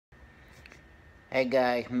Hey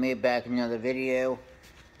guys, me back in another video.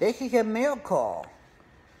 This is a mail call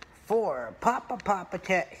for Papa,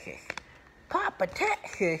 Texas. Papa,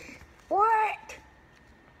 Texas? What?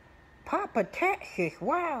 Papa, Texas,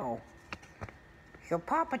 wow. So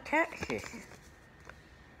Papa, Texas.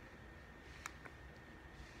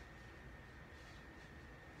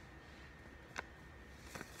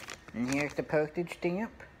 And here's the postage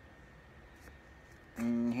stamp.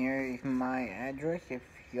 And here's my address if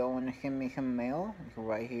y'all want to send me some mail. It's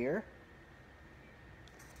right here.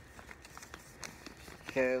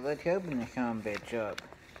 So let's open this bitch up.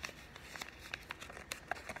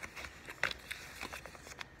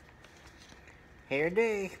 Here it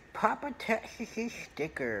is, Papa Texas'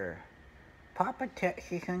 sticker. Papa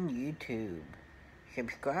Texas on YouTube.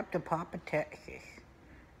 Subscribe to Papa Texas.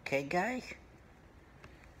 Okay guys?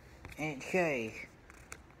 And it says,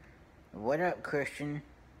 "What up, Christian?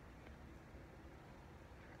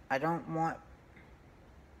 I don't want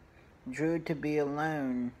Drew to be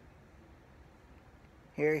alone.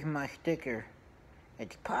 Here's my sticker.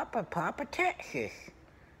 It's Papa Texas."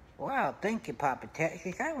 Wow, thank you, Papa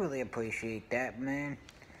Texas. I really appreciate that, man.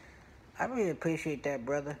 I really appreciate that,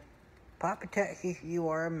 brother. Papa Texas, you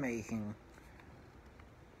are amazing.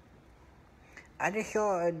 I just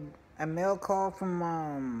saw a mail call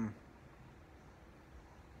from,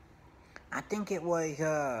 I think it was,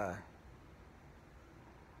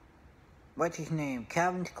 what's his name?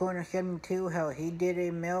 Calvin's Corner 72, how he did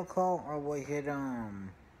a mail call, or was it,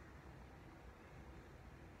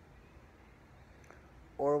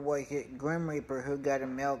 or was it Grim Reaper who got a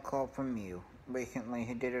mail call from you recently,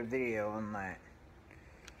 who did a video on that?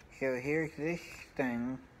 So here's this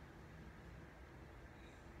thing.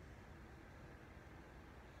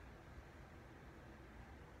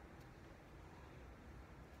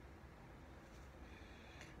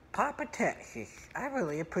 Papa Texas, I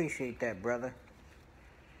really appreciate that, brother.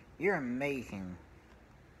 You're amazing.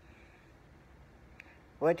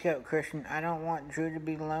 What's up, Christian? I don't want Drew to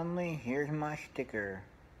be lonely. Here's my sticker.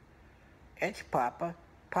 It's Papa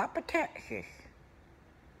Texas.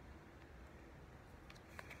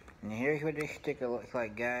 And here's what this sticker looks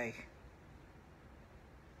like, guys.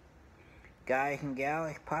 Guys and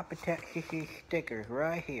gals, Papa Texas' stickers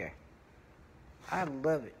right here. I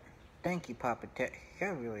love it. Thank you, Papa Texas. I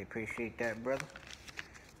really appreciate that, brother.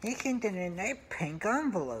 He sent it in a pink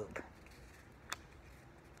envelope.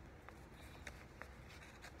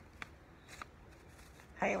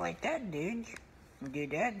 How you like that, dude?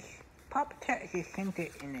 Dudettes? Papa Texas sent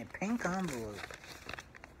it in a pink envelope.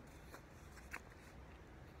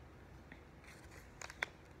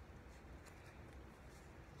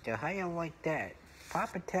 So how you like that?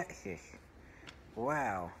 Papa Texas.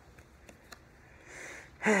 Wow.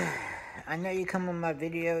 I know you come on my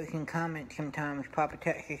videos and comment sometimes, Papa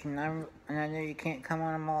Texas, and I know you can't come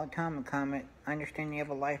on them all the time and comment. I understand you have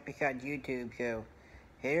a life besides YouTube, so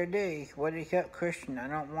here it is. What is up, Christian? I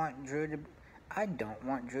don't want Drew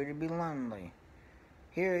to be lonely.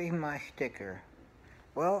 Here is my sticker.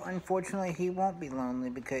 Well, unfortunately, he won't be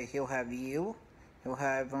lonely because he'll have you. He'll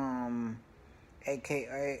have,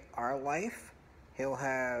 AKA Our Life. He'll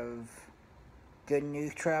have Good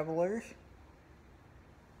News Travelers.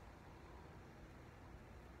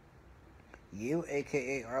 You,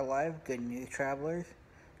 AKA Our Life, Good News Travelers.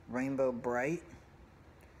 Rainbow Bright.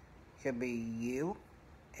 Should be you,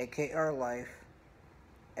 AKA Our Life,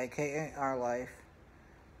 AKA Our Life,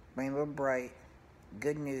 Rainbow Bright,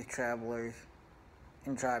 Good News Travelers,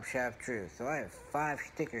 and Drop Shaft Truth. So I have 5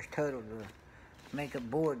 stickers total to make a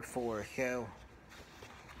board for. So,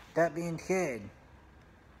 that being said,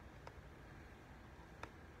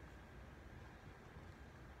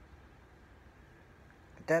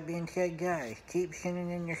 guys, keep sending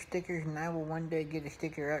in your stickers, and I will one day get a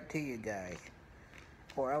sticker out to you guys.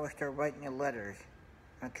 Or I will start writing you letters.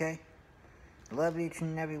 Okay? Love each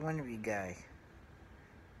and every one of you guys.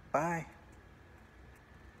 Bye.